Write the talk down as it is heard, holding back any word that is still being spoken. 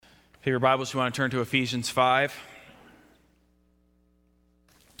If you have your Bibles, you want to turn to Ephesians 5.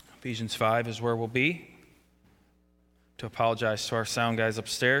 Ephesians 5 is where we'll be. To apologize to our sound guys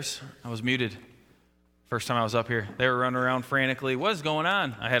upstairs. I was muted first time I was up here. They were running around frantically. What is going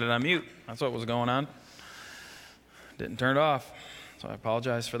on? I had it on mute. That's what was going on. Didn't turn it off, so I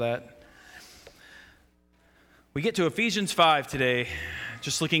apologize for that. We get to Ephesians 5 today,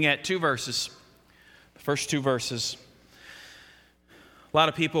 just looking at two verses. The first two verses. A lot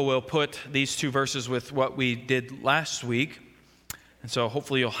of people will put these two verses with what we did last week, and so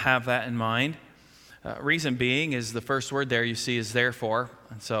hopefully you'll have that in mind. Reason being is the first word there you see is therefore,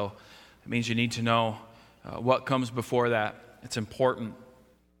 and so it means you need to know what comes before that. It's important.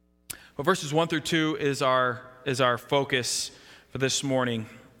 Well, verses 1 through 2 is our focus for this morning.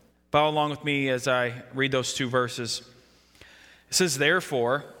 Follow along with me as I read those two verses. It says,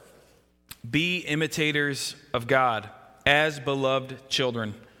 therefore, be imitators of God as beloved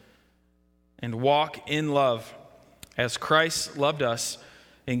children, and walk in love as Christ loved us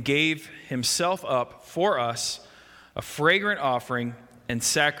and gave himself up for us, a fragrant offering and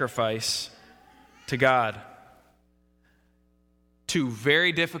sacrifice to God. Two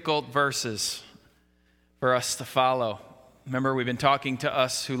very difficult verses for us to follow. Remember, we've been talking to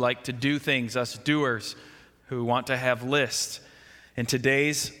us who like to do things, us doers who want to have lists. And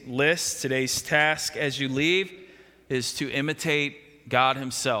today's list, today's task as you leave is to imitate God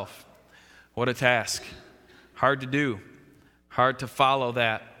himself. What a task. Hard to do. Hard to follow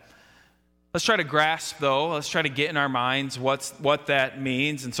that. Let's try to grasp, though. Let's try to get in our minds what that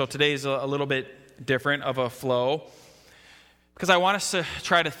means. And so today is a little bit different of a flow, because I want us to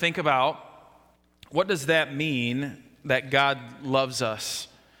try to think about what does that mean that God loves us?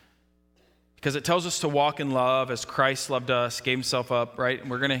 Because it tells us to walk in love as Christ loved us, gave himself up, right?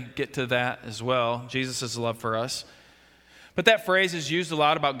 And we're going to get to that as well, Jesus' love for us. But that phrase is used a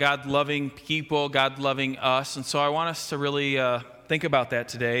lot about God loving people, God loving us. And so I want us to really think about that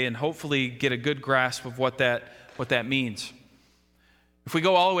today and hopefully get a good grasp of what that means. If we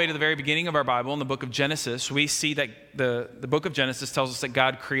go all the way to the very beginning of our Bible in the book of Genesis, we see that the book of Genesis tells us that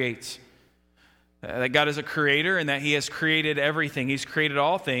God creates. That God is a creator and that he has created everything. He's created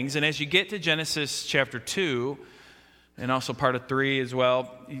all things. And as you get to Genesis chapter 2, and also part of 3 as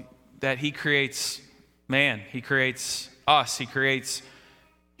well, that he creates man. He creates us. He creates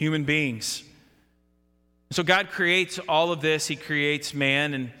human beings. So God creates all of this. He creates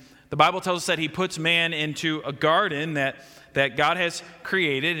man. And the Bible tells us that he puts man into a garden that God has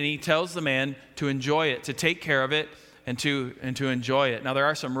created. And he tells the man to enjoy it, to take care of it, and to enjoy it. Now, there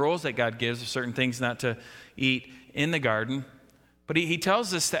are some rules that God gives of certain things not to eat in the garden. But he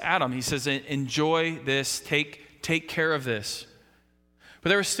tells this to Adam. He says, enjoy this, take care of this. But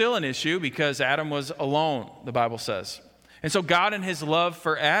there was still an issue because Adam was alone, the Bible says. And so God, in his love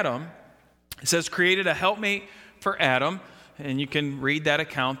for Adam, it says, created a helpmate for Adam. And you can read that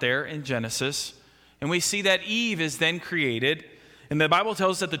account there in Genesis. And we see that Eve is then created. And the Bible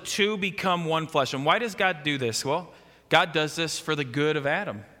tells us that the two become one flesh. And why does God do this? Well, God does this for the good of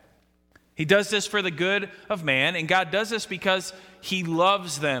Adam. He does this for the good of man. And God does this because he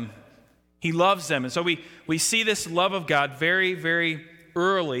loves them. He loves them. And so we see this love of God very, very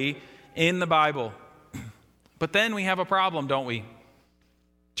early in the Bible. But then we have a problem, don't we?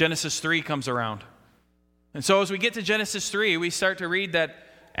 Genesis 3 comes around. And so as we get to Genesis 3, we start to read that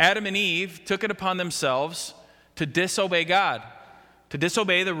Adam and Eve took it upon themselves to disobey God, to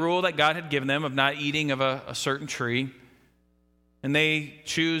disobey the rule that God had given them of not eating of a certain tree. And they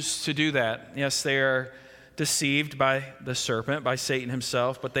choose to do that. Yes, they are deceived by the serpent, by Satan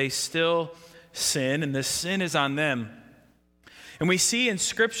himself, but they still sin, and this sin is on them. And we see in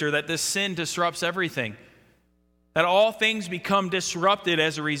Scripture that this sin disrupts everything, that all things become disrupted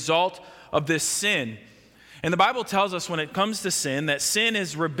as a result of this sin. And the Bible tells us when it comes to sin, that sin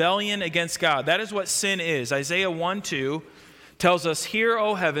is rebellion against God. That is what sin is. Isaiah 1:2 tells us, hear,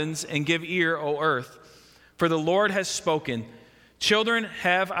 O heavens, and give ear, O earth. For the Lord has spoken. Children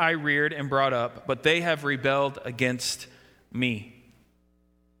have I reared and brought up, but they have rebelled against me.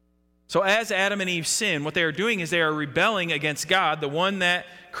 So as Adam and Eve sin, what they are doing is they are rebelling against God, the one that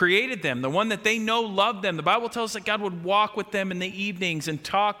created them, the one that they know loved them. The Bible tells us that God would walk with them in the evenings and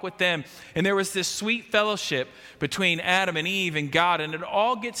talk with them. And there was this sweet fellowship between Adam and Eve and God. And it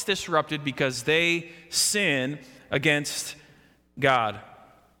all gets disrupted because they sin against God.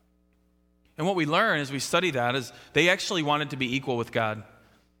 And what we learn as we study that is they actually wanted to be equal with God.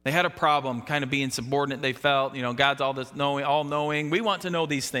 They had a problem kind of being subordinate. They felt, God's all knowing. We want to know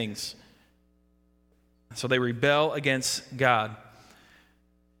these things. So they rebel against God.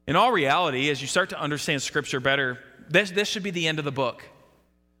 In all reality, as you start to understand Scripture better, this should be the end of the book.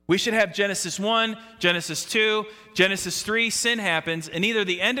 We should have Genesis 1, Genesis 2, Genesis 3, sin happens, and either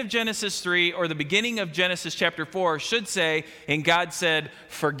the end of Genesis 3 or the beginning of Genesis chapter 4 should say, and God said,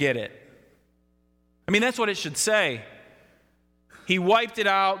 forget it. I mean, that's what it should say. He wiped it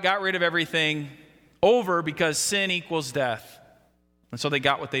out, got rid of everything, over because sin equals death. And so they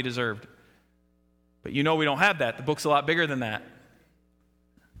got what they deserved. But we don't have that. The book's a lot bigger than that.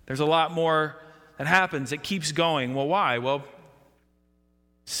 There's a lot more that happens. It keeps going. Well, why? Well,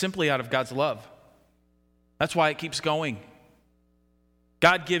 simply out of God's love. That's why it keeps going.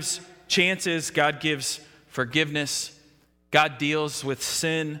 God gives chances. God gives forgiveness. God deals with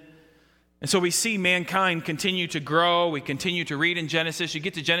sin. And so we see mankind continue to grow. We continue to read in Genesis. You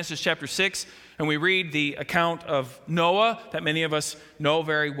get to Genesis chapter 6, and we read the account of Noah that many of us know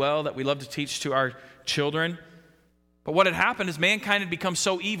very well, that we love to teach to our children. But what had happened is mankind had become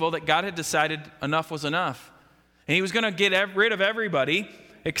so evil that God had decided enough was enough. And he was going to get rid of everybody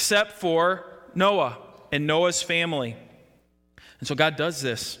except for Noah and Noah's family. And so God does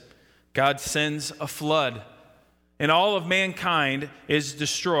this. God sends a flood. And all of mankind is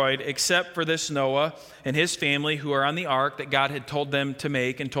destroyed except for this Noah and his family who are on the ark that God had told them to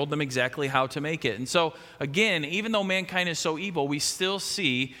make and told them exactly how to make it. And so, again, even though mankind is so evil, we still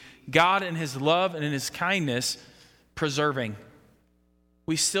see God in his love and in his kindness preserving.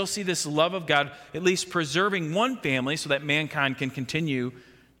 We still see this love of God at least preserving one family so that mankind can continue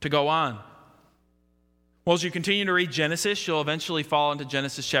to go on. Well, as you continue to read Genesis, you'll eventually fall into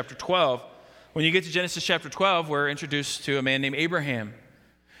Genesis chapter 12. When you get to Genesis chapter 12, we're introduced to a man named Abraham.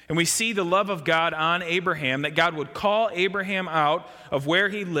 And we see the love of God on Abraham, that God would call Abraham out of where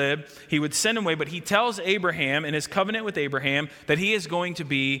he lived. He would send him away, but he tells Abraham in his covenant with Abraham that he is going to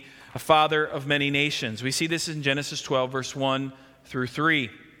be a father of many nations. We see this in Genesis 12, verse 1 through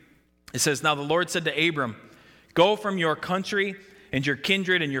 3. It says, "Now the Lord said to Abram, 'Go from your country and your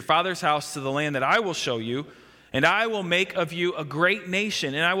kindred and your father's house to the land that I will show you, and I will make of you a great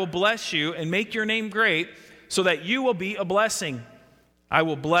nation, and I will bless you and make your name great, so that you will be a blessing. I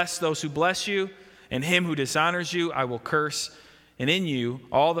will bless those who bless you, and him who dishonors you I will curse, and in you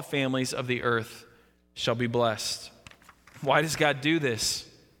all the families of the earth shall be blessed.'" Why does God do this?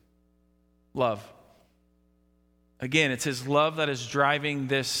 Love. Again, it's his love that is driving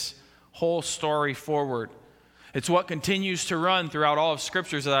this whole story forward. It's what continues to run throughout all of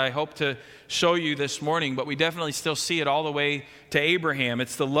Scriptures that I hope to show you this morning, but we definitely still see it all the way to Abraham.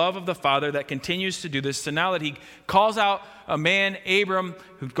 It's the love of the Father that continues to do this. So now that he calls out a man, Abram,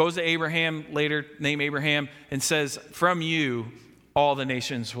 who goes to Abraham, later named Abraham, and says, "From you, all the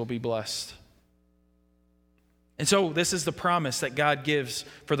nations will be blessed." And so this is the promise that God gives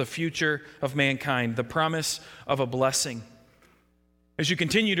for the future of mankind, the promise of a blessing. As you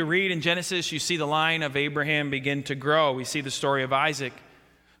continue to read in Genesis, you see the line of Abraham begin to grow. We see the story of Isaac.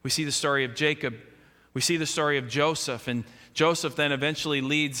 We see the story of Jacob. We see the story of Joseph. And Joseph then eventually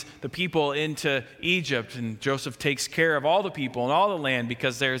leads the people into Egypt. And Joseph takes care of all the people and all the land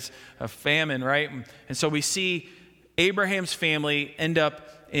because there's a famine, right? And so we see Abraham's family end up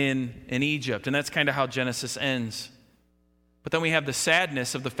in Egypt. And that's kind of how Genesis ends. But then we have the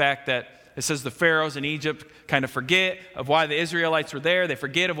sadness of the fact that it says the pharaohs in Egypt kind of forget of why the Israelites were there. They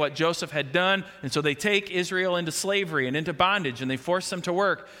forget of what Joseph had done. And so they take Israel into slavery and into bondage, and they force them to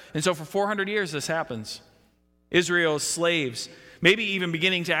work. And so for 400 years this happens. Israel's slaves, maybe even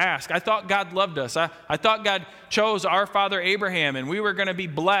beginning to ask, I thought God loved us. I thought God chose our father Abraham, and we were going to be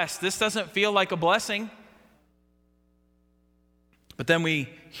blessed. This doesn't feel like a blessing. But then we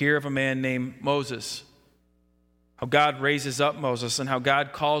hear of a man named Moses. How God raises up Moses and how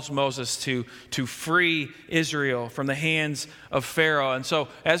God calls Moses to free Israel from the hands of Pharaoh. And so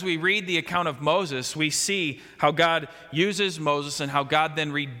as we read the account of Moses, we see how God uses Moses and how God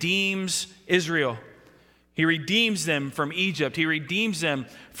then redeems Israel. He redeems them from Egypt. He redeems them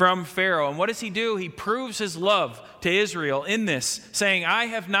from Pharaoh. And what does he do? He proves his love to Israel in this, saying, I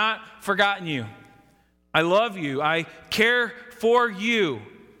have not forgotten you. I love you. I care for you.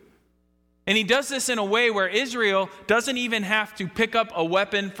 And he does this in a way where Israel doesn't even have to pick up a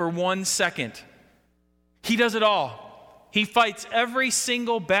weapon for 1 second. He does it all. He fights every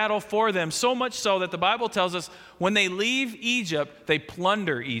single battle for them, so much so that the Bible tells us when they leave Egypt, they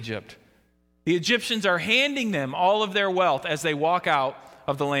plunder Egypt. The Egyptians are handing them all of their wealth as they walk out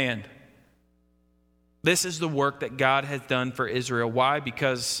of the land. This is the work that God has done for Israel. Why?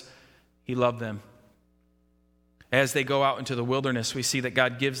 Because he loved them. As they go out into the wilderness, we see that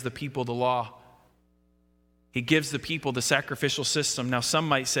God gives the people the law. He gives the people the sacrificial system. Now, some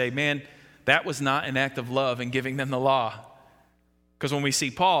might say, man, that was not an act of love in giving them the law. Because when we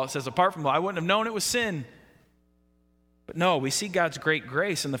see Paul, it says, apart from law, I wouldn't have known it was sin. But no, we see God's great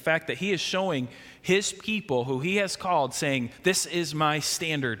grace in the fact that he is showing his people who he has called, saying, this is my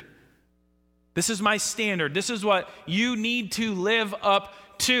standard. This is my standard. This is what you need to live up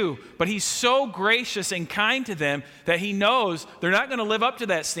to. But he's so gracious and kind to them that he knows they're not going to live up to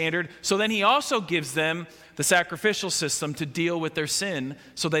that standard. So then he also gives them the sacrificial system to deal with their sin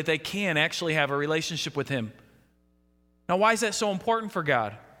so that they can actually have a relationship with him. Now, why is that so important for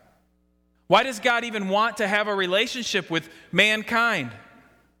God? Why does God even want to have a relationship with mankind?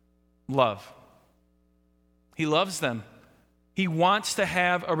 Love. He loves them. He wants to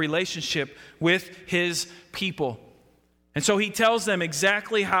have a relationship with his people. And so he tells them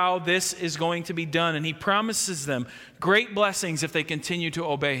exactly how this is going to be done, and he promises them great blessings if they continue to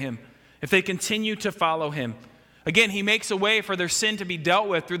obey him, if they continue to follow him. Again, he makes a way for their sin to be dealt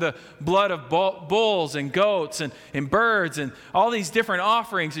with through the blood of bulls and goats and birds and all these different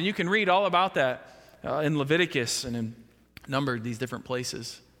offerings. And you can read all about that in Leviticus and in a number of these different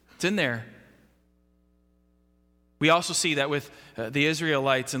places. It's in there. We also see that with the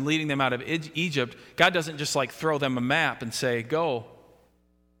Israelites and leading them out of Egypt, God doesn't just like throw them a map and say, go.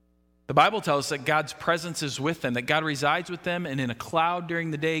 The Bible tells us that God's presence is with them, that God resides with them and in a cloud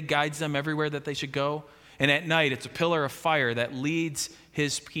during the day guides them everywhere that they should go. And at night, it's a pillar of fire that leads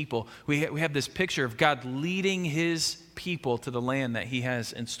his people. We have this picture of God leading his people to the land that he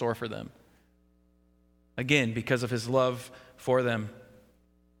has in store for them. Again, because of his love for them.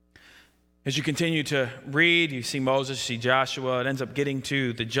 As you continue to read, you see Moses, you see Joshua. It ends up getting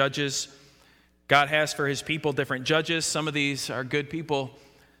to the judges. God has for his people different judges. Some of these are good people.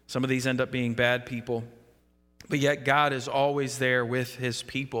 Some of these end up being bad people. But yet God is always there with his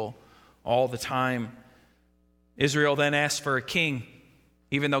people all the time. Israel then asked for a king,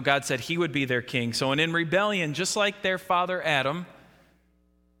 even though God said he would be their king. So in rebellion, just like their father Adam,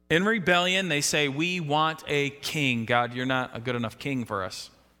 in rebellion, they say, we want a king. God, you're not a good enough king for us.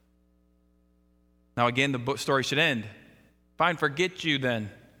 Now again, the story should end. Fine, forget you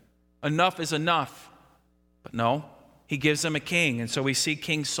then. Enough is enough. But no, he gives them a king. And so we see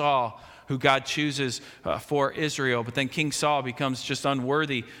King Saul, who God chooses for Israel. But then King Saul becomes just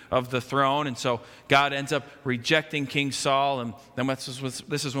unworthy of the throne. And so God ends up rejecting King Saul. And then this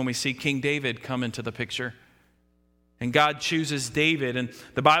is when we see King David come into the picture. And God chooses David. And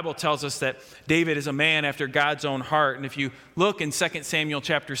the Bible tells us that David is a man after God's own heart. And if you look in 2 Samuel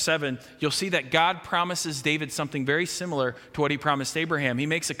chapter 7, you'll see that God promises David something very similar to what he promised Abraham. He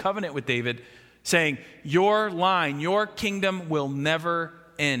makes a covenant with David saying, your line, your kingdom will never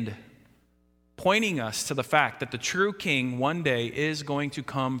end. Pointing us to the fact that the true king one day is going to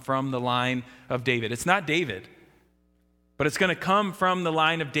come from the line of David. It's not David, but it's going to come from the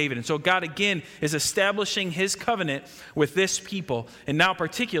line of David. And so God again is establishing his covenant with this people, and now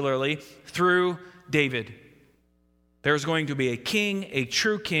particularly through David. There's going to be a king, a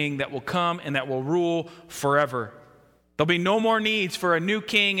true king that will come and that will rule forever. There'll be no more needs for a new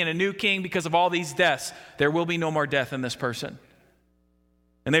king and a new king because of all these deaths. There will be no more death in this person.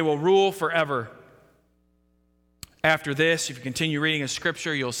 And they will rule forever. After this, if you continue reading in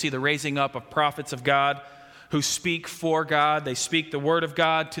Scripture, you'll see the raising up of prophets of God who speak for God. They speak the word of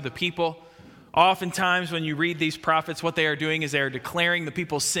God to the people. Oftentimes when you read these prophets, what they are doing is they are declaring the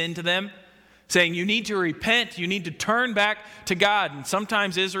people's sin to them, saying you need to repent, you need to turn back to God. And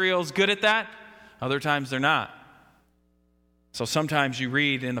sometimes Israel's good at that, other times they're not. So sometimes you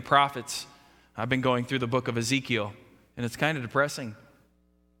read in the prophets, I've been going through the book of Ezekiel, and it's kind of depressing.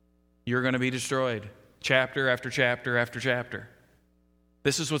 You're going to be destroyed, chapter after chapter after chapter.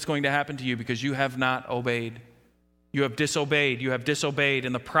 This is what's going to happen to you because you have not obeyed. You have disobeyed. You have disobeyed.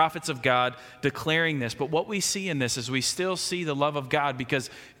 And the prophets of God declaring this. But what we see in this is we still see the love of God because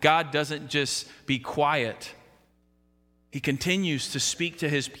God doesn't just be quiet. He continues to speak to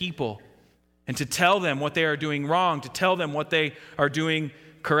his people and to tell them what they are doing wrong, to tell them what they are doing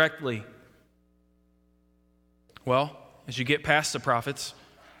correctly. Well, as you get past the prophets,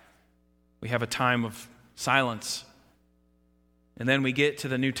 we have a time of silence. And then we get to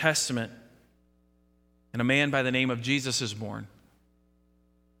the New Testament, and a man by the name of Jesus is born.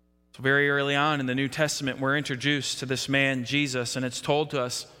 So very early on in the New Testament, we're introduced to this man, Jesus, and it's told to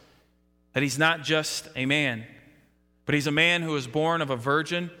us that he's not just a man, but he's a man who is born of a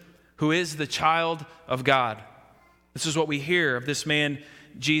virgin, who is the child of God. This is what we hear of this man,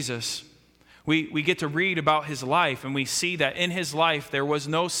 Jesus. We get to read about his life, and we see that in his life there was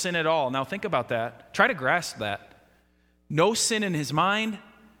no sin at all. Now think about that. Try to grasp that. No sin in his mind,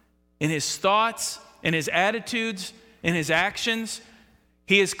 in his thoughts, in his attitudes, in his actions.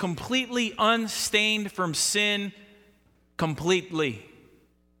 He is completely unstained from sin, completely.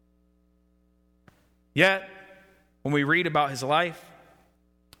 Yet, When we read about his life,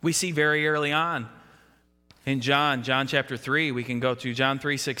 we see very early on in John chapter 3, we can go to John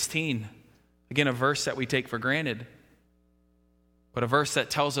 3:16. Again, a verse that we take for granted, but a verse that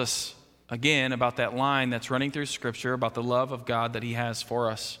tells us, again, about that line that's running through Scripture about the love of God that he has for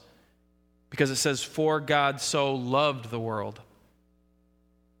us. Because it says, "For God so loved the world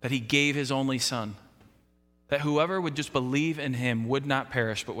that he gave his only Son, that whoever would just believe in him would not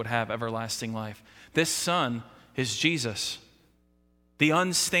perish but would have everlasting life." This Son is Jesus, the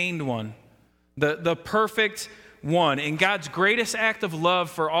unstained one, the perfect one. In God's greatest act of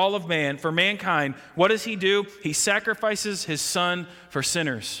love for all of man, for mankind, what does he do? He sacrifices his Son for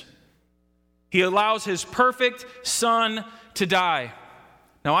sinners. He allows his perfect Son to die.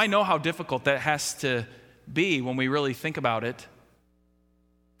 Now, I know how difficult that has to be when we really think about it.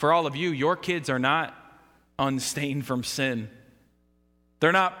 For all of you, your kids are not unstained from sin.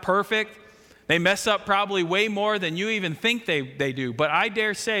 They're not perfect. They mess up probably way more than you even think they do. But I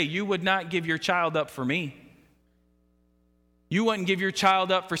dare say you would not give your child up for me. You wouldn't give your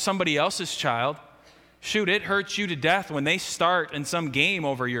child up for somebody else's child. Shoot, it hurts you to death when they start in some game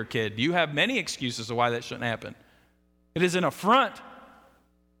over your kid. You have many excuses of why that shouldn't happen. It is an affront.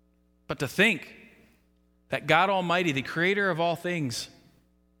 But to think that God Almighty, the creator of all things,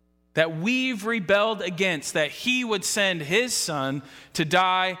 that we've rebelled against, that he would send his Son to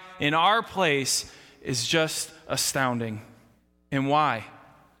die in our place is just astounding. And why?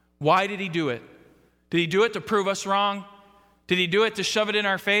 Why did he do it? Did he do it to prove us wrong? Did he do it to shove it in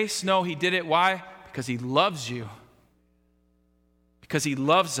our face? No, he did it. Why? Because he loves you. Because he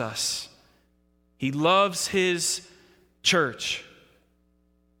loves us. He loves his church.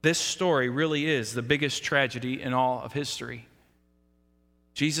 This story really is the biggest tragedy in all of history.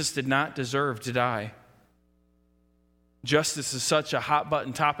 Jesus did not deserve to die. Justice is such a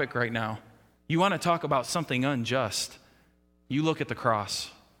hot-button topic right now. You want to talk about something unjust, you look at the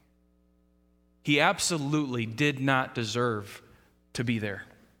cross. He absolutely did not deserve to be there.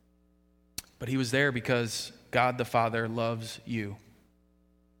 But he was there because God the Father loves you.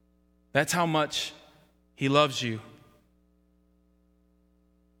 That's how much he loves you.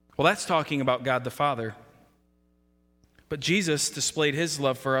 Well, that's talking about God the Father. But Jesus displayed his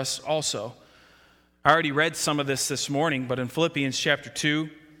love for us also. I already read some of this morning, but in Philippians chapter 2,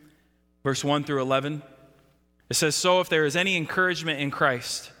 verse 1 through 11, it says, "So if there is any encouragement in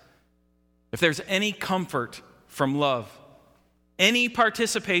Christ, if there's any comfort from love, any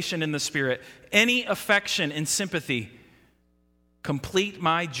participation in the Spirit, any affection and sympathy, complete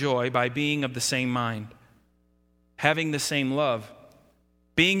my joy by being of the same mind, having the same love,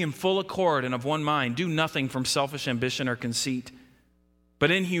 being in full accord and of one mind. Do nothing from selfish ambition or conceit, but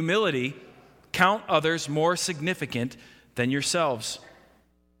in humility count others more significant than yourselves.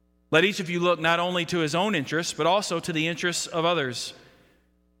 Let each of you look not only to his own interests, but also to the interests of others.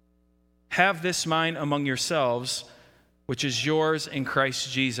 Have this mind among yourselves, which is yours in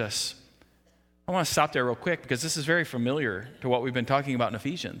Christ Jesus." I want to stop there real quick because this is very familiar to what we've been talking about in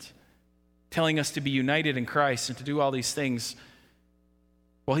Ephesians, telling us to be united in Christ and to do all these things.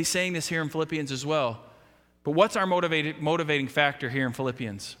 Well, he's saying this here in Philippians as well. But what's our motivating factor here in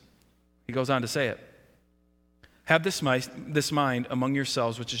Philippians? He goes on to say it. "Have this mind among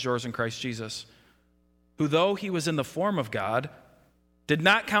yourselves, which is yours in Christ Jesus, who though he was in the form of God, did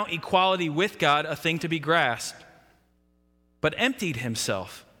not count equality with God a thing to be grasped, but emptied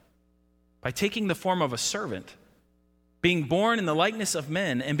himself by taking the form of a servant. Being born in the likeness of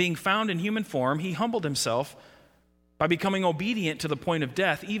men and being found in human form, he humbled himself by becoming obedient to the point of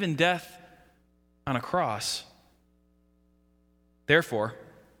death, even death on a cross. Therefore,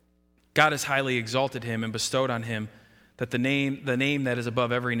 God has highly exalted him and bestowed on him that the name that is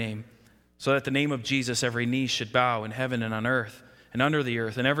above every name, so that at the name of Jesus every knee should bow in heaven and on earth and under the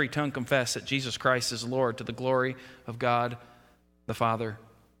earth, and every tongue confess that Jesus Christ is Lord, to the glory of God the Father."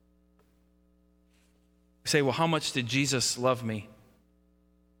 You say, well, how much did Jesus love me?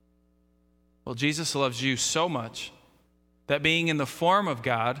 Well, Jesus loves you so much that being in the form of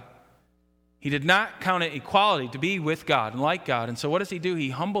God, he did not count it equality to be with God and like God. And so what does he do?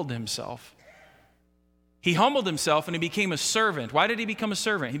 He humbled himself. He humbled himself and he became a servant. Why did he become a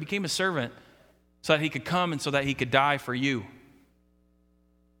servant? He became a servant so that he could come and so that he could die for you.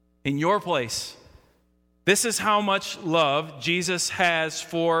 In your place. This is how much love Jesus has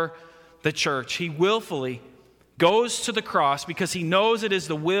for the church. He willfully goes to the cross because he knows it is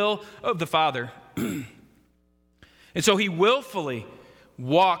the will of the Father. And so he willfully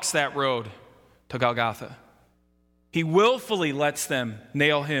walks that road to Golgotha. He willfully lets them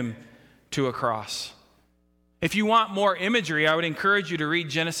nail him to a cross. If you want more imagery, I would encourage you to read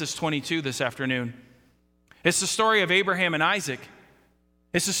Genesis 22 this afternoon. It's the story of Abraham and Isaac.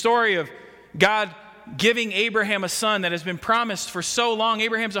 It's the story of God giving Abraham a son that has been promised for so long.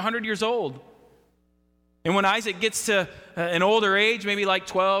 Abraham's 100 years old. And when Isaac gets to an older age, maybe like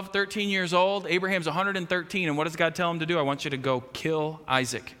 12, 13 years old, Abraham's 113. And what does God tell him to do? I want you to go kill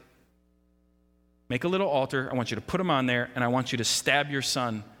Isaac. Make a little altar. I want you to put him on there, and I want you to stab your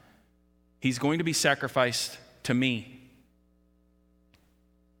son. He's going to be sacrificed to me.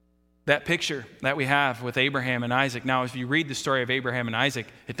 That picture that we have with Abraham and Isaac. Now, if you read the story of Abraham and Isaac,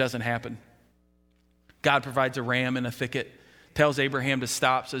 it doesn't happen. God provides a ram in a thicket, tells Abraham to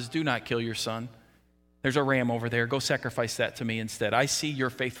stop, says, do not kill your son. There's a ram over there. Go sacrifice that to me instead. I see your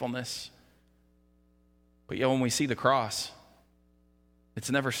faithfulness. But yet when we see the cross, it's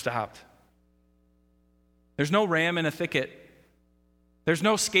never stopped. There's no ram in a thicket. There's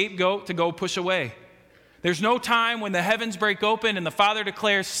no scapegoat to go push away. There's no time when the heavens break open and the Father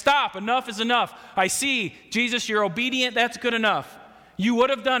declares, stop, enough is enough. I see, Jesus, you're obedient, that's good enough. You would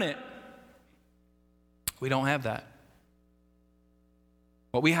have done it. We don't have that.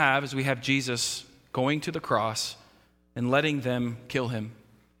 What we have is we have Jesus going to the cross and letting them kill him.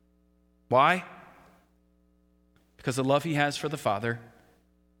 Why? Because the love he has for the Father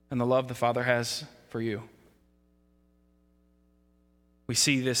and the love the Father has for you. We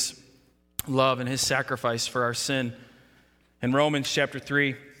see this love and his sacrifice for our sin. In Romans chapter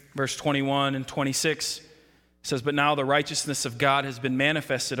 3, verse 21 and 26, it says, but now the righteousness of God has been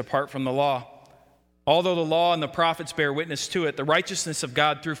manifested apart from the law. Although the law and the prophets bear witness to it, the righteousness of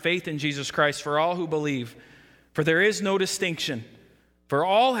God through faith in Jesus Christ for all who believe. For there is no distinction. For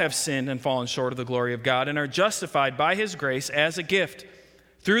all have sinned and fallen short of the glory of God and are justified by his grace as a gift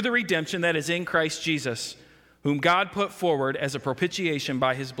through the redemption that is in Christ Jesus, whom God put forward as a propitiation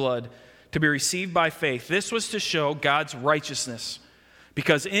by his blood, to be received by faith. This was to show God's righteousness,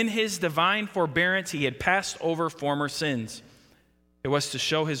 because in his divine forbearance he had passed over former sins. It was to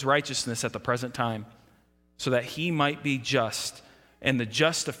show his righteousness at the present time, so that he might be just and the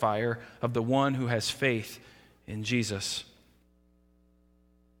justifier of the one who has faith in Jesus.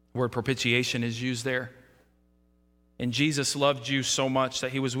 The word propitiation is used there. And Jesus loved you so much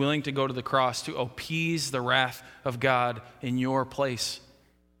that he was willing to go to the cross to appease the wrath of God in your place.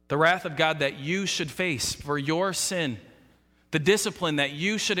 The wrath of God that you should face for your sin. The discipline that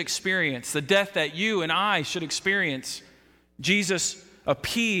you should experience. The death that you and I should experience. Jesus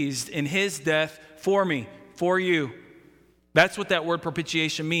appeased in his death for me, for you. That's what that word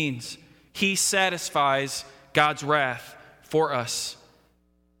propitiation means. He satisfies God's wrath for us.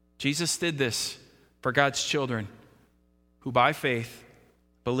 Jesus did this for God's children who by faith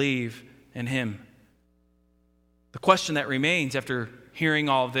believe in him. The question that remains after hearing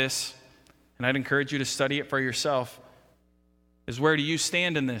all of this, and I'd encourage you to study it for yourself, is where do you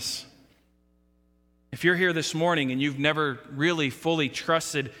stand in this? If you're here this morning and you've never really fully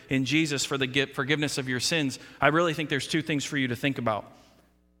trusted in Jesus for the forgiveness of your sins, I really think there's two things for you to think about.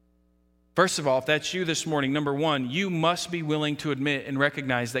 First of all, if that's you this morning, number one, you must be willing to admit and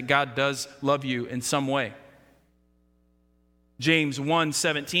recognize that God does love you in some way. James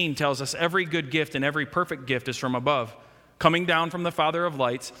 1:17 tells us every good gift and every perfect gift is from above, coming down from the Father of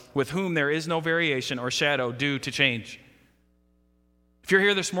lights, with whom there is no variation or shadow due to change. If you're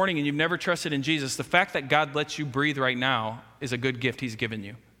here this morning and you've never trusted in Jesus, the fact that God lets you breathe right now is a good gift he's given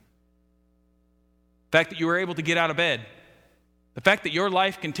you. The fact that you were able to get out of bed, the fact that your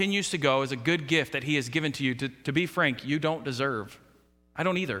life continues to go is a good gift that he has given to you. To be frank, you don't deserve. I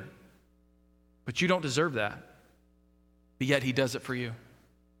don't either. But you don't deserve that. But yet he does it for you.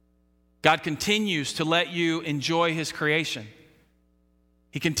 God continues to let you enjoy his creation.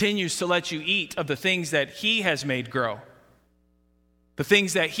 He continues to let you eat of the things that he has made grow. The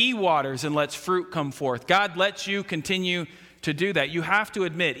things that he waters and lets fruit come forth. God lets you continue to do that. You have to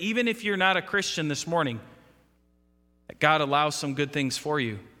admit, even if you're not a Christian this morning, that God allows some good things for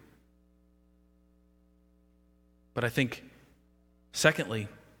you. But I think, secondly,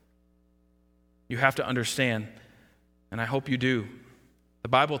 you have to understand, and I hope you do, the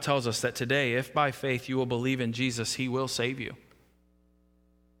Bible tells us that today, if by faith you will believe in Jesus, he will save you.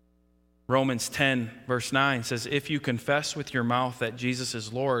 Romans 10, verse 9 says, if you confess with your mouth that Jesus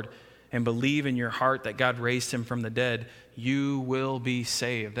is Lord and believe in your heart that God raised him from the dead, you will be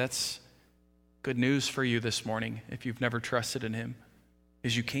saved. That's good news for you this morning if you've never trusted in him,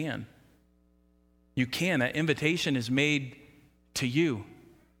 is you can. You can. That invitation is made to you.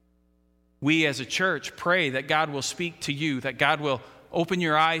 We as a church pray that God will speak to you, that God will open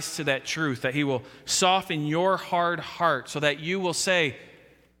your eyes to that truth, that he will soften your hard heart so that you will say,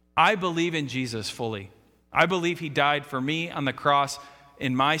 I believe in Jesus fully. I believe he died for me on the cross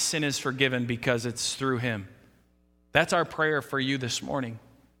and my sin is forgiven because it's through him. That's our prayer for you this morning.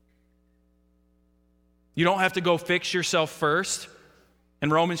 You don't have to go fix yourself first. In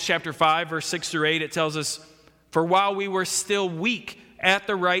Romans chapter 5, verse 6 through 8, it tells us, "For while we were still weak, at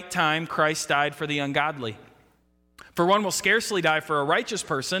the right time, Christ died for the ungodly. For one will scarcely die for a righteous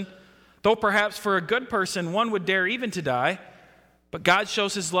person, though perhaps for a good person one would dare even to die. But God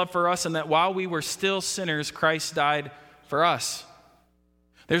shows his love for us in that while we were still sinners, Christ died for us."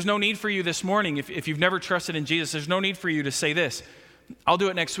 There's no need for you this morning, if you've never trusted in Jesus, there's no need for you to say this, "I'll do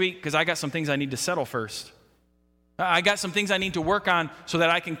it next week because I got some things I need to settle first. I got some things I need to work on so that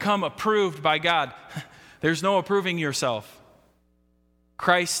I can come approved by God." There's no approving yourself.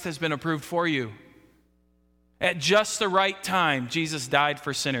 Christ has been approved for you. At just the right time, Jesus died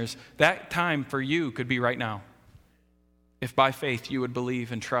for sinners. That time for you could be right now, if by faith you would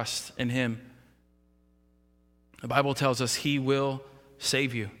believe and trust in him. The Bible tells us he will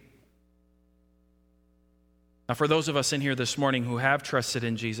save you. Now, for those of us in here this morning who have trusted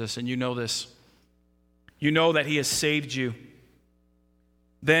in Jesus, and you know this, you know that he has saved you,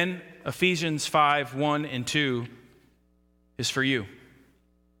 then Ephesians 5, 1 and 2 is for you.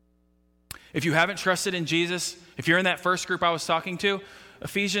 If you haven't trusted in Jesus, if you're in that first group I was talking to,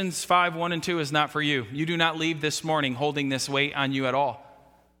 Ephesians 5, 1 and 2 is not for you. You do not leave this morning holding this weight on you at all.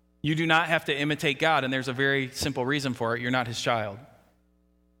 You do not have to imitate God, and there's a very simple reason for it. You're not his child.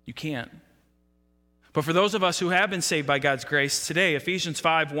 You can't. But for those of us who have been saved by God's grace, today, Ephesians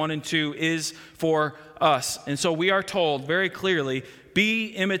 5, 1 and 2 is for us. And so we are told very clearly, be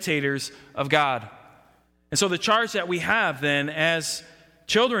imitators of God. And so the charge that we have then as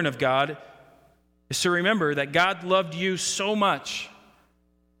children of God is to remember that God loved you so much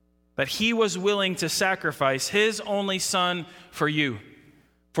that he was willing to sacrifice his only son for you,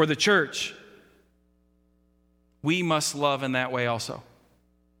 for the church. We must love in that way also.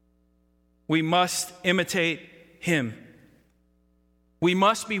 We must imitate him. We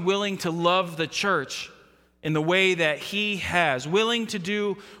must be willing to love the church in the way that he has, willing to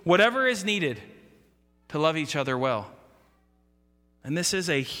do whatever is needed to love each other well. And this is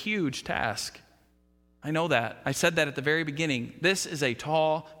a huge task. I know that. I said that at the very beginning. This is a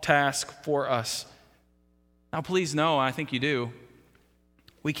tall task for us. Now, please know, I think you do,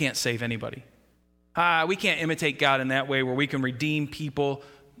 we can't save anybody. We can't imitate God in that way where we can redeem people.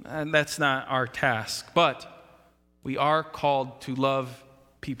 And that's not our task. But we are called to love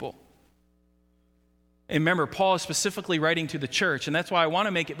people. And remember, Paul is specifically writing to the church, and that's why I want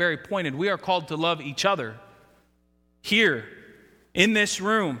to make it very pointed. We are called to love each other. Here, in this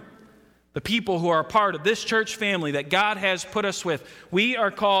room, the people who are a part of this church family that God has put us with, we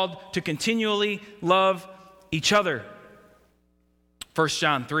are called to continually love each other. 1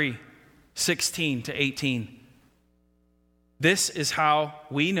 John 3, 16 to 18. This is how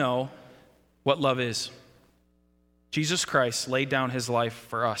we know what love is. Jesus Christ laid down his life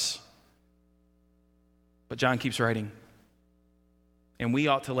for us. But John keeps writing, and we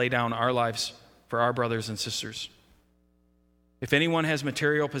ought to lay down our lives for our brothers and sisters. If anyone has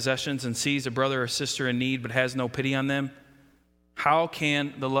material possessions and sees a brother or sister in need but has no pity on them, how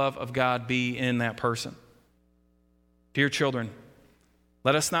can the love of God be in that person? Dear children,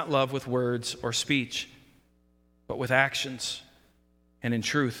 let us not love with words or speech, but with actions and in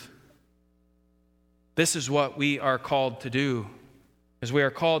truth. This is what we are called to do, as we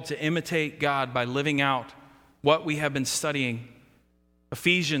are called to imitate God by living out what we have been studying.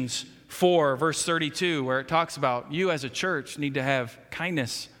 Ephesians 4, verse 32, where it talks about you as a church need to have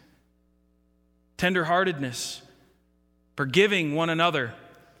kindness, tenderheartedness, forgiving one another.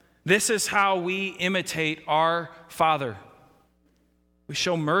 This is how we imitate our Father. We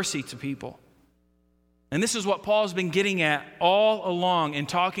show mercy to people. And this is what Paul's been getting at all along in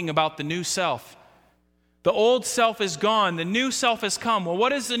talking about the new self. The old self is gone. The new self has come. Well,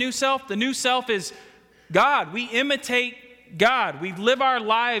 what is the new self? The new self is God. We imitate God. We live our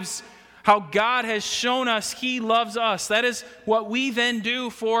lives how God has shown us he loves us. That is what we then do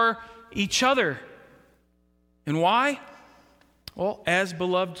for each other. And why? Well, as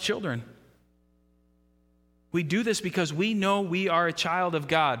beloved children. We do this because we know we are a child of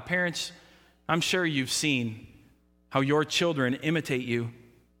God. Parents, I'm sure you've seen how your children imitate you.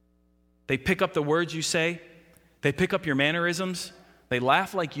 They pick up the words you say. They pick up your mannerisms. They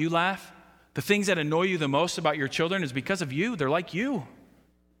laugh like you laugh. The things that annoy you the most about your children is because of you. They're like you.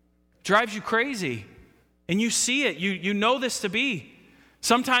 Drives you crazy. And you see it. You know this to be.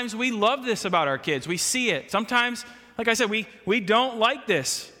 Sometimes we love this about our kids. We see it. Sometimes, like I said, we don't like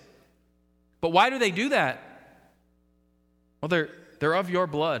this. But why do they do that? Well, they're of your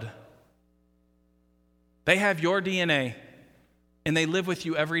blood. They have your DNA. and they live with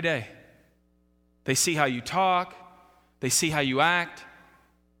you every day. They see how you talk. They see how you act.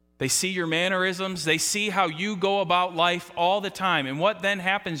 They see your mannerisms. They see how you go about life all the time. And what then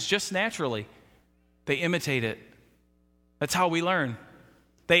happens just naturally? They imitate it. That's how we learn.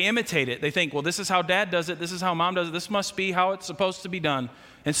 They imitate it. They think, well, this is how dad does it. This is how mom does it. This must be how it's supposed to be done.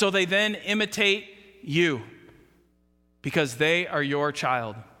 And so they then imitate you because they are your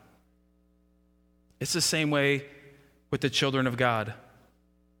child. It's the same way with the children of God.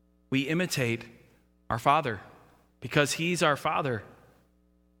 We imitate our Father because He's our Father.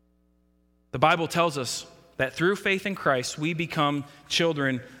 The Bible tells us that through faith in Christ, we become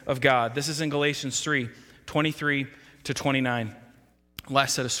children of God. This is in Galatians 3:23-29.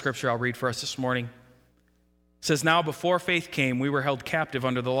 Last set of scripture I'll read for us this morning. It says, "Now before faith came, we were held captive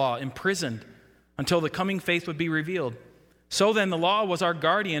under the law, imprisoned until the coming faith would be revealed. So then the law was our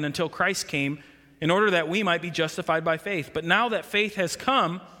guardian until Christ came, in order that we might be justified by faith. But now that faith has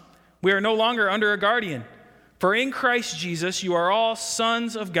come, we are no longer under a guardian. For in Christ Jesus you are all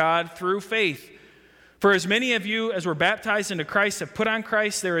sons of God through faith. For as many of you as were baptized into Christ have put on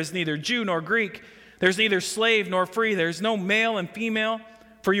Christ, there is neither Jew nor Greek, there's neither slave nor free, there's no male and female,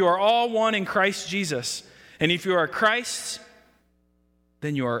 for you are all one in Christ Jesus. And if you are Christ's,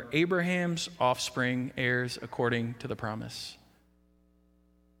 then you are Abraham's offspring, heirs according to the promise."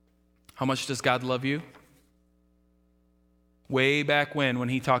 How much does God love you? Way back when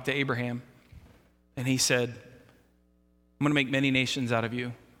He talked to Abraham, and He said, "I'm going to make many nations out of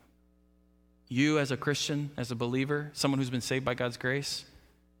you." You as a Christian, as a believer, someone who's been saved by God's grace,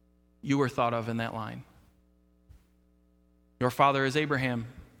 you were thought of in that line. Your father is Abraham.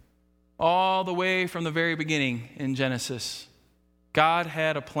 All the way from the very beginning in Genesis, God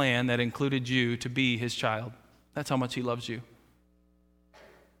had a plan that included you to be His child. That's how much He loves you.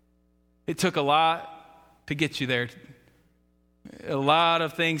 It took a lot to get you there. A lot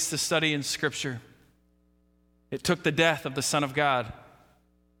of things to study in Scripture. It took the death of the Son of God.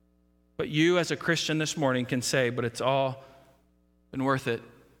 But you as a Christian this morning can say, but it's all been worth it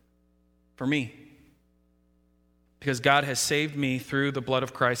for me. Because God has saved me through the blood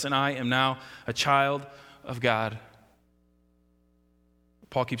of Christ, and I am now a child of God.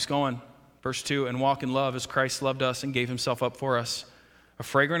 Paul keeps going. Verse 2, "And walk in love as Christ loved us and gave Himself up for us, a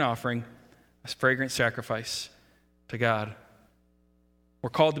fragrant offering, a fragrant sacrifice to God." We're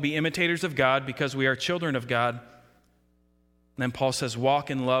called to be imitators of God because we are children of God. And then Paul says,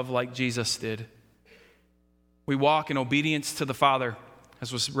 walk in love like Jesus did. We walk in obedience to the Father,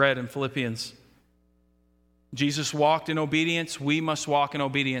 as was read in Philippians. Jesus walked in obedience. We must walk in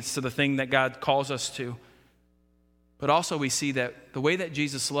obedience to the thing that God calls us to. But also we see that the way that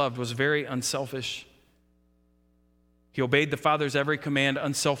Jesus loved was very unselfish. He obeyed the Father's every command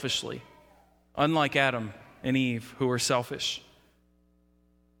unselfishly, unlike Adam and Eve, who were selfish.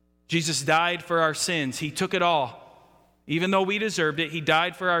 Jesus died for our sins. He took it all. Even though we deserved it, He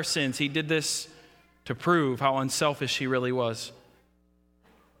died for our sins. He did this to prove how unselfish He really was.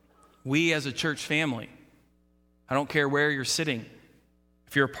 We as a church family, I don't care where you're sitting,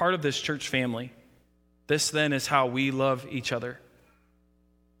 if you're a part of this church family, this then is how we love each other.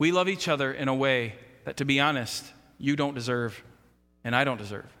 We love each other in a way that, to be honest, you don't deserve and I don't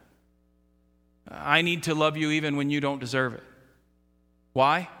deserve. I need to love you even when you don't deserve it.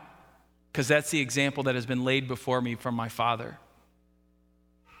 Why? Because that's the example that has been laid before me from my Father.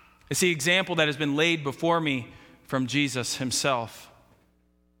 It's the example that has been laid before me from Jesus Himself.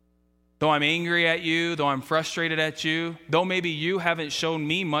 Though I'm angry at you, though I'm frustrated at you, though maybe you haven't shown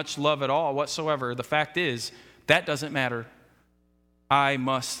me much love at all whatsoever, the fact is, that doesn't matter. I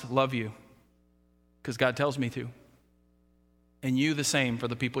must love you because God tells me to. And you the same for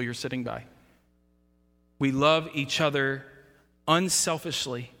the people you're sitting by. We love each other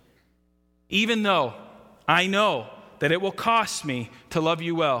unselfishly, even though I know that it will cost me to love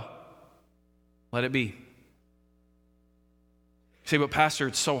you well. Let it be. You say, but Pastor,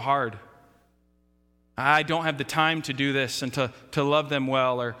 it's so hard. I don't have the time to do this and to love them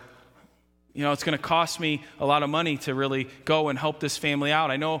well, or it's going to cost me a lot of money to really go and help this family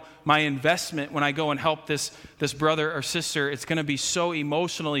out. I know my investment when I go and help this brother or sister, it's going to be so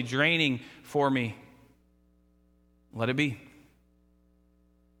emotionally draining for me. Let it be.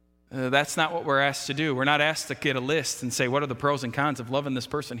 That's not what we're asked to do. We're not asked to get a list and say, what are the pros and cons of loving this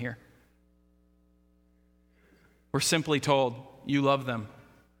person here? We're simply told, you love them,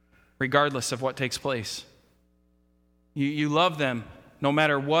 regardless of what takes place. You love them no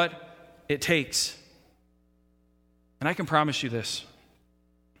matter what it takes. And I can promise you this.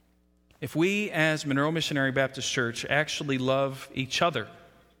 If we as Monroe Missionary Baptist Church actually love each other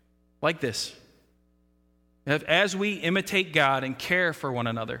like this, As we imitate God and care for one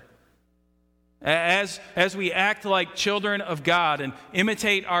another, as we act like children of God and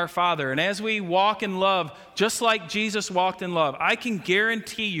imitate our Father, and as we walk in love just like Jesus walked in love, I can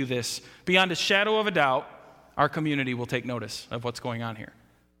guarantee you this, beyond a shadow of a doubt, our community will take notice of what's going on here.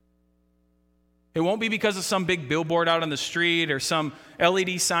 It won't be because of some big billboard out on the street or some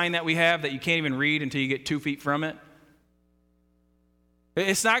LED sign that we have that you can't even read until you get 2 feet from it.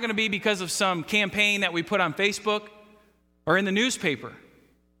 It's not going to be because of some campaign that we put on Facebook or in the newspaper.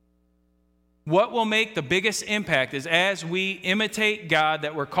 What will make the biggest impact is as we imitate God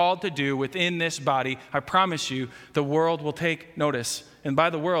that we're called to do within this body. I promise you, the world will take notice. And by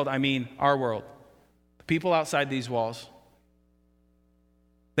the world, I mean our world. The people outside these walls.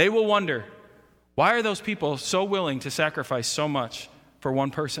 They will wonder, why are those people so willing to sacrifice so much for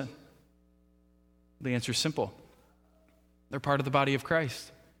one person? The answer is simple. They're part of the body of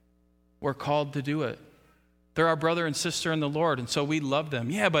Christ. We're called to do it. They're our brother and sister in the Lord, and so we love them.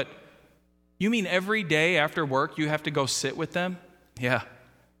 Yeah, but you mean every day after work you have to go sit with them? Yeah.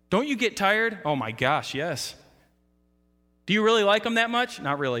 Don't you get tired? Oh my gosh, yes. Do you really like them that much?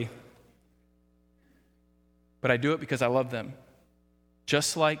 Not really. But I do it because I love them.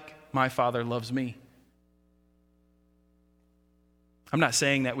 Just like my Father loves me. I'm not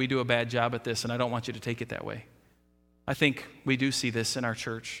saying that we do a bad job at this, and I don't want you to take it that way. I think we do see this in our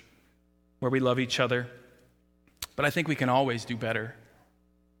church, where we love each other, but I think we can always do better.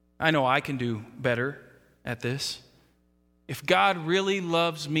 I know I can do better at this. If God really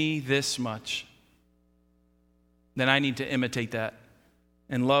loves me this much, then I need to imitate that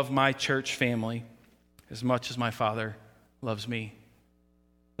and love my church family as much as my Father loves me.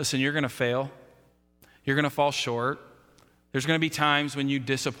 Listen, you're going to fail. You're going to fall short. There's going to be times when you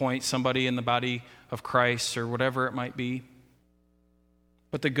disappoint somebody in the body of Christ or whatever it might be.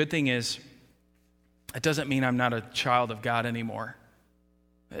 But the good thing is, it doesn't mean I'm not a child of God anymore.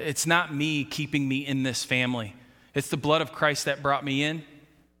 It's not me keeping me in this family. It's the blood of Christ that brought me in,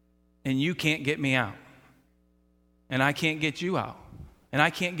 and you can't get me out. And I can't get you out. And I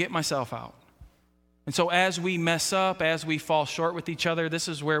can't get myself out. And so as we mess up, as we fall short with each other, this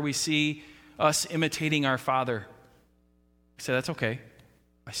is where we see us imitating our Father. We say, that's okay.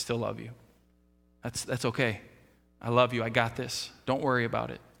 I still love you. That's okay. I love you. I got this. Don't worry about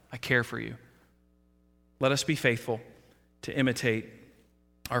it. I care for you. Let us be faithful to imitate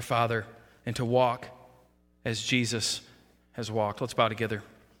our Father and to walk as Jesus has walked. Let's bow together.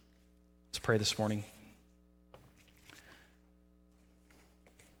 Let's pray this morning.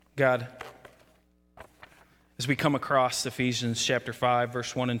 God, as we come across Ephesians chapter 5,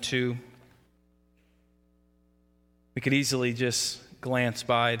 verse 1 and 2, we could easily just glance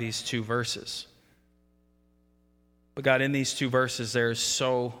by these 2 verses. But God, in these 2 verses, there is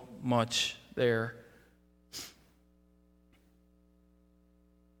so much there.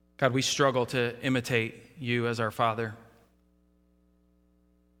 God, we struggle to imitate you as our Father.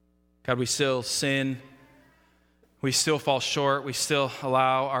 God, we still sin. We still fall short. We still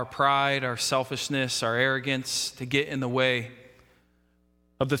allow our pride, our selfishness, our arrogance to get in the way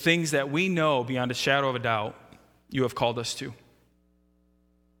of the things that we know beyond a shadow of a doubt you have called us to.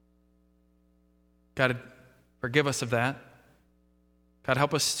 God, forgive us of that. God,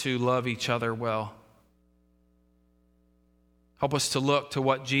 help us to love each other well. Help us to look to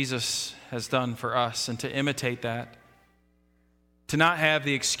what Jesus has done for us and to imitate that. To not have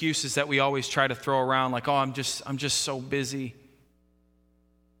the excuses that we always try to throw around like, oh, I'm just so busy.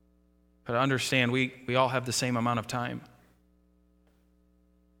 But understand, we all have the same amount of time.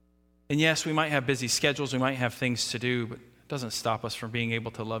 And yes, we might have busy schedules, we might have things to do, but it doesn't stop us from being able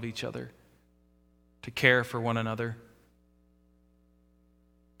to love each other, to care for one another.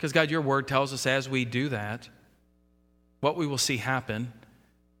 Because God, your word tells us as we do that, what we will see happen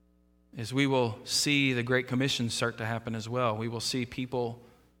is we will see the Great Commission start to happen as well. We will see people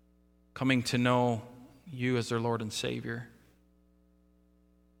coming to know you as their Lord and Savior.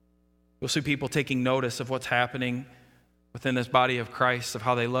 We'll see people taking notice of what's happening within this body of Christ, of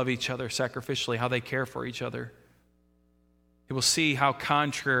how they love each other sacrificially, how they care for each other. We will see how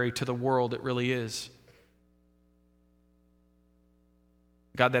contrary to the world it really is.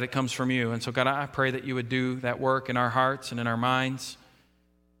 God, that it comes from you. And so, God, I pray that you would do that work in our hearts and in our minds.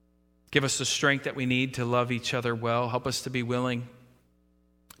 Give us the strength that we need to love each other well. Help us to be willing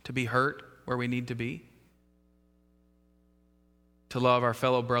to be hurt where we need to be, to love our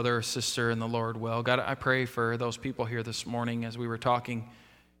fellow brother or sister in the Lord well. God, I pray for those people here this morning as we were talking,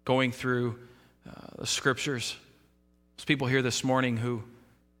 going through the scriptures. Those people here this morning who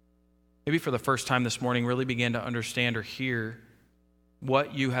maybe for the first time this morning really began to understand or hear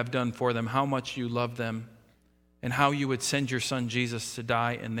what you have done for them, how much you love them, and how you would send your son Jesus to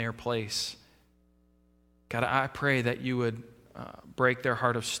die in their place. God, I pray that you would break their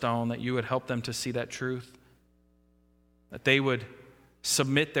heart of stone, that you would help them to see that truth, that they would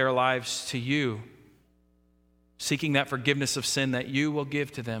submit their lives to you, seeking that forgiveness of sin that you will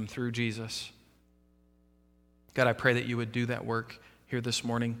give to them through Jesus. God, I pray that you would do that work here this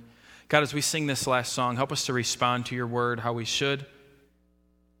morning. God, as we sing this last song, help us to respond to your word how we should.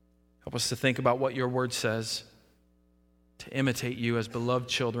 Help us to think about what your word says, to imitate you as beloved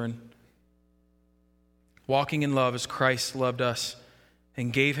children, walking in love as Christ loved us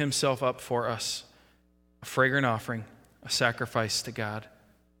and gave himself up for us, a fragrant offering, a sacrifice to God.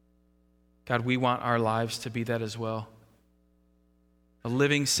 God, we want our lives to be that as well. A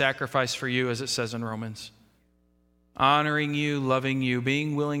living sacrifice for you, as it says in Romans. Honoring you, loving you,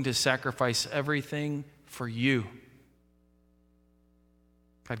 being willing to sacrifice everything for you.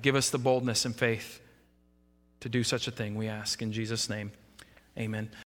 God, give us the boldness and faith to do such a thing, we ask in Jesus' name. Amen.